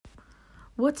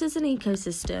What is an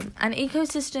ecosystem? An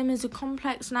ecosystem is a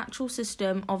complex natural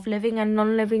system of living and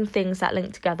non-living things that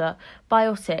link together.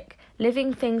 Biotic,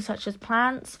 living things such as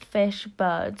plants, fish,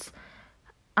 birds.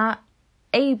 Abiotic,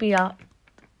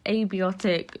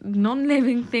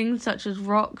 non-living things such as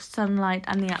rocks, sunlight,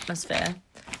 and the atmosphere.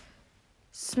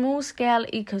 Small-scale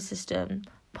ecosystem,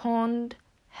 pond,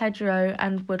 hedgerow,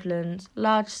 and woodlands.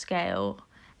 Large-scale,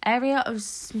 area of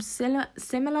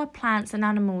similar plants and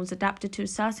animals adapted to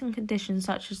certain conditions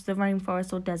such as the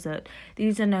rainforest or desert.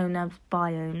 These are known as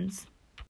biomes.